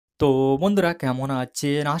তো বন্ধুরা কেমন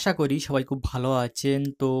আছেন? আশা করি সবাই খুব ভালো আছেন।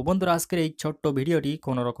 তো বন্ধুরা আজকের এই ছোট্ট ভিডিওটি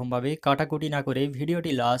কোনো রকমভাবে কাটাকুটি না করে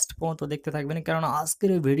ভিডিওটি লাস্ট পর্যন্ত দেখতে থাকবেন। কারণ আজকের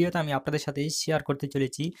এই ভিডিওতে আমি আপনাদের সাথে শেয়ার করতে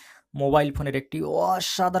চলেছি মোবাইল ফোনের একটি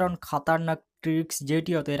অসাধারণ খাতারনাক ট্রিক্স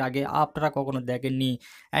যেটি হয়তো এর আগে আপনারা কখনো দেখেননি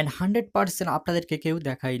অ্যান্ড 100% আপনাদেরকে কেউ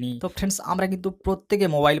দেখায়নি। তো ফ্রেন্ডস আমরা কিন্তু প্রত্যেকে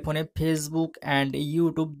মোবাইল ফোনে ফেসবুক অ্যান্ড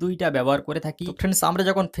ইউটিউব দুইটা ব্যবহার করে থাকি। তো ফ্রেন্ডস আমরা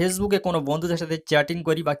যখন ফেসবুকে কোনো বন্ধুদের সাথে চ্যাটিং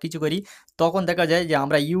করি বা কিছু করি তখন দেখা যায় যে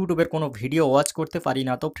আমরা ইউটিউবের কোনো ভিডিও ওয়াচ করতে পারি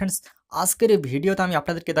না। তো ফ্রেন্ডস আজকের এই ভিডিওতে আমি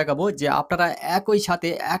আপনাদেরকে দেখাবো যে আপনারা একই সাথে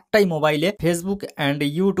একটাই মোবাইলে ফেসবুক অ্যান্ড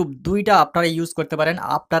ইউটিউব দুইটা আপনারা ইউজ করতে পারেন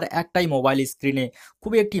আপনার একটাই মোবাইল স্ক্রিনে।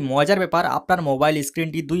 খুবই একটি মজার ব্যাপার, আপনার মোবাইল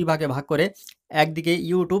স্ক্রিনটি দুই ভাগে ভাগ করে একদিকে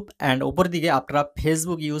ইউটিউব অ্যান্ড ওপর দিকে আপনারা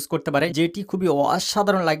ফেসবুক ইউজ করতে পারেন, যেটি খুবই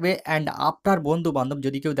অসাধারণ লাগবে অ্যান্ড আপনার বন্ধু বান্ধব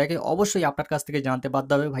যদি কেউ দেখে অবশ্যই আপনার কাছ থেকে জানতে বাধ্য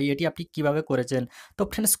হবে ভাই এটি আপনি কিভাবে করেছেন। তো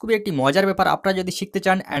ফ্রেন্ডস খুবই একটি মজার ব্যাপার, আপনারা যদি শিখতে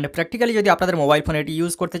চান অ্যান্ড প্র্যাকটিক্যালি যদি আপনাদের মোবাইল ফোনে এটি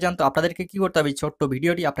ইউজ করতে চান তো আপনাদেরকে কি করতে হবে, ছোট্ট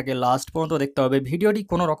ভিডিওটি আপনাকে লাস্ট পর্যন্ত দেখতে হবে, ভিডিওটি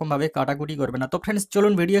কোনো রকমভাবে কাটাকুটি করবে না। তো ফ্রেন্ডস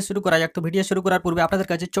চলুন ভিডিও শুরু করা যাক। তো ভিডিও শুরু করার পূর্বে আপনাদের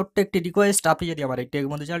কাছে ছোট্ট একটি রিকোয়েস্ট, আপনি যদি আমার এই টেক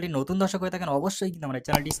বন্ধু চ্যানেলটি নতুন দর্শক হয়ে থাকেন অবশ্যই কিন্তু আমার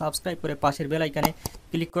চ্যানেলটি সাবস্ক্রাইব করে পাশের বেল আইকনে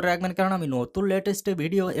ক্লিক করে রাখবেন, কারণ আমি নতুন লেটেস্ট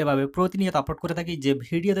ভিডিও এভাবে প্রতিনিয়ত আপলোড করে থাকি যে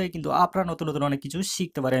ভিডিও থেকে কিন্তু আপনারা নতুন নতুন অনেক কিছু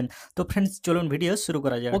শিখতে পারেন। তো ফ্রেন্ডস চলুন ভিডিও শুরু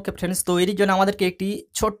করা যায়। ওকে ফ্রেন্ডস, তো এর জন্য আমাদেরকে একটি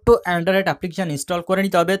ছোট্ট অ্যান্ড্রয়েড অ্যাপ্লিকেশন ইনস্টল করে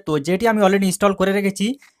নিতে হবে, তো যেটি আমি অলরেডি ইনস্টল করে রেখেছি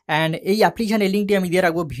অ্যান্ড এই অ্যাপ্লিকেশনের লিঙ্কটি আমি দিয়ে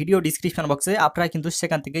রাখবো ভিডিও ডিসক্রিপশন বক্সে, আপনারা কিন্তু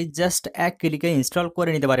সেখান থেকে জাস্ট এক ক্লিকে ইনস্টল করে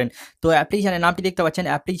নিতে পারেন। তো অ্যাপ্লিকেশনের নামটি দেখতে পাচ্ছেন,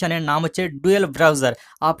 অ্যাপ্লিকেশনের নাম হচ্ছে ডুয়েল ব্রাউজার।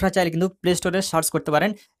 আপনারা চাইলে কিন্তু প্লে স্টোরে সার্চ করতে পারেন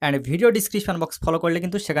and video description box follow করলে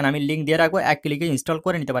কিন্তু সেখানে আমি লিঙ্ক দিয়ে রাখবো, এক ক্লিকে ইনস্টল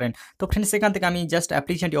করে নিতে পারেন। তো ফ্রেন্ডস সেখান থেকে আমি জাস্ট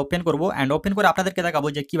অ্যাপ্লিকেশনটি ওপেন করবো অ্যান্ড ওপেন করে আপনাদেরকে দেখাবো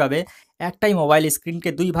যে কীভাবে একটাই মোবাইল স্ক্রিনকে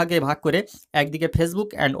দুই ভাগে ভাগ করে একদিকে ফেসবুক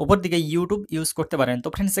অ্যান্ড ওপর দিকে ইউটিউব ইউজ করতে পারেন। তো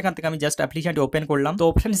ফ্রেন্ডস সেখান থেকে আমি জাস্ট অ্যাপ্লিকেশনটি ওপেন করলাম। তো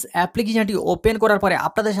ফ্রেন্ডস অ্যাপ্লিকেশনটি ওপেন করার পরে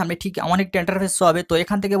আপনাদের সামনে ঠিক এমন একটা ইন্টারফেস শো হবে। তো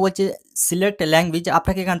এখান থেকে বলছে সিলেক্ট ল্যাঙ্গুয়েজ,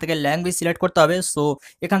 আপনাকে এখান থেকে ল্যাঙ্গুয়েজ সিলেক্ট করতে হবে। সো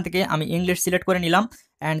এখান থেকে আমি ইংলিশ সিলেক্ট করে নিলাম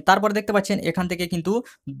অ্যান্ড তারপর দেখতে পাচ্ছেন এখান থেকে কিন্তু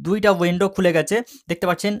দুইটা উইন্ডো খুলে গেছে, দেখতে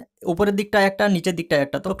পাচ্ছেন উপরের দিকটা একটা নিচের দিকটা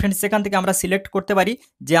একটা। তো ফ্রেন্ডস সেখান থেকে আমরা সিলেক্ট করতে পারি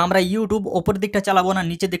যে আমরা ইউটিউব ওপরের দিকটা চালাবো না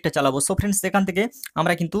নিচের দিকটা চালাবো। সো ফ্রেন্ডস সেখান থেকে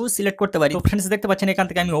আমরা কিন্তু সিলেক্ট করতে পারি। তো ফ্রেন্ডস দেখতে পাচ্ছেন এখান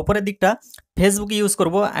থেকে আমি ওপরের দিকটা ফেসবুক ইউজ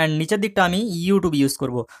করবো অ্যান্ড নিচের দিকটা আমি ইউটিউব ইউজ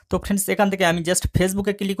করব। তো ফ্রেন্ডস এখান থেকে আমি জাস্ট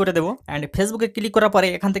ফেসবুকে ক্লিক করে দেবো অ্যান্ড ফেসবুকে ক্লিক করার পরে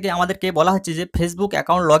এখান থেকে আমাদেরকে বলা হচ্ছে যে ফেসবুক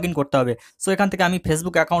অ্যাকাউন্ট লগ ইন করতে হবে। সো এখান থেকে আমি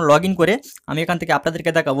ফেসবুক অ্যাকাউন্ট লগ ইন করে আমি এখান থেকে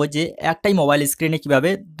আপনাদেরকে দেখাবো যে একটাই মোবাইল স্ক্রিনে কিভাবে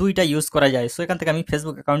দুইটা ইউজ করা যায়। সো এখান থেকে আমি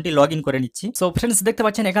ফেসবুক অ্যাকাউন্টটি লগ ইন করে নিচ্ছি। সো ফ্রেন্ডস দেখতে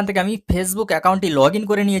পাচ্ছেন এখান থেকে আমি ফেসবুক অ্যাকাউন্টটি লগ ইন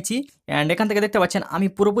করে নিয়েছি অ্যান্ড এখান থেকে দেখতে পাচ্ছেন আমি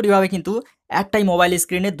পুরোপুরিভাবে কিন্তু একটাই মোবাইল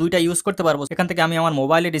স্ক্রিনে দুইটা ইউজ করতে পারবো। এখান থেকে আমি আমার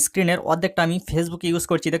মোবাইলের স্ক্রিনের অর্ধেকটা আমি ফেসবুকে ইউজ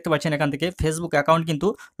করছি, দেখতে পাচ্ছেন এখান থেকে ফেসবুক অ্যাকাউন্ট কিন্তু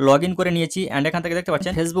লগ ইন করে নিয়েছি অ্যান্ড এখান থেকে দেখতে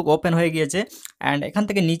পাচ্ছেন ফেসবুক ওপেন হয়ে গিয়েছে অ্যান্ড এখান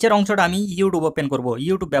থেকে নিচের অংশটা আমি ইউটিউব ওপেন করব,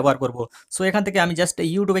 ইউটিউব ব্যবহার করব। সো এখান থেকে আমি জাস্ট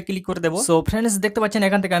ইউটিউবে ক্লিক করে দেবো। সো ফ্রেন্ডস দেখতে পাচ্ছেন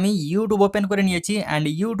এখান থেকে আমি ইউটিউব ওপেন করে নিয়েছি অ্যান্ড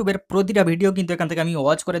ইউটিউবের প্রতিটা ভিডিও কিন্তু এখান থেকে আমি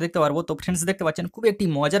ওয়াচ করে দেখতে পারবো। তো ফ্রেন্ডস দেখতে পাচ্ছেন খুব একটি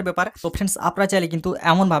মজার ব্যাপার। তো ফ্রেন্ডস আপনারা চাইলে কিন্তু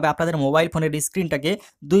এমনভাবে আপনাদের মোবাইল ফোনের স্ক্রিনটাকে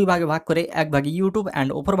দুই ভাগে ভাগ করে এক ভাগে ইউটিউব অ্যান্ড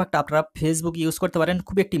ওপর ভাগটা আপনারা ফেসবুক ইউজ করতে পারেন,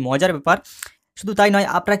 খুব একটি মজার ব্যাপার। শুধু তাই নয়,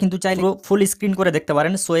 আপনারা কিন্তু চাইলে ফুল স্ক্রিন করে দেখতে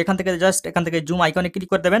পারেন। সো এখান থেকে জাস্ট এখান থেকে জুম আইকনে ক্লিক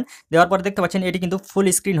করে দেবেন, দেওয়ার পরে দেখতে পাচ্ছেন এটি কিন্তু ফুল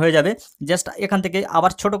স্ক্রিন হয়ে যাবে। জাস্ট এখান থেকে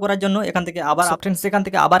আবার ছোট করার জন্য এখান থেকে আবার ফ্রেন্ডস এখান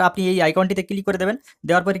থেকে আবার আপনি এই আইকনটিতে ক্লিক করে দেবেন,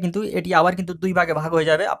 দেওয়ার পরে কিন্তু এটি আবার কিন্তু দুই ভাগে ভাগ হয়ে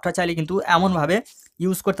যাবে। আপনারা চাইলে কিন্তু এমনভাবে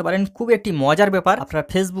ইউজ করতে পারেন, খুব একটি মজার ব্যাপার। আপনারা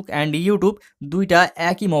ফেসবুক অ্যান্ড ইউটিউব দুইটা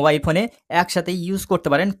একই মোবাইল ফোনে একসাথে ইউজ করতে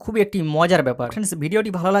পারেন, খুবই একটি মজার ব্যাপার। ফ্রেন্ডস ভিডিওটি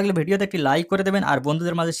ভালো লাগলে ভিডিওতে একটি লাইক করে দেবেন আর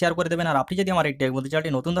বন্ধুদের মাঝে শেয়ার করে দেবেন। আর আপনি যদি আমার এই টেক বন্ধু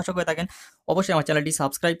চ্যানেলটি নতুন দর্শক হয়ে থাকেন অবশ্যই আমার চ্যানেলটি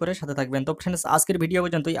সাবস্ক্রাইব করে সাথে থাকবেন। তো ফ্রেন্ডস আজকের ভিডিও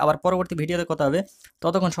পর্যন্তই, আবার পরবর্তী ভিডিওতে কথা হবে।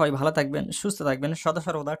 ততক্ষণ সবাই ভালো থাকবেন, সুস্থ থাকবেন, সদা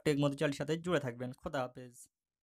সর্বদা টেক মধু চ্যানেলের সাথে জুড়ে থাকবেন। খোদা হাফেজ।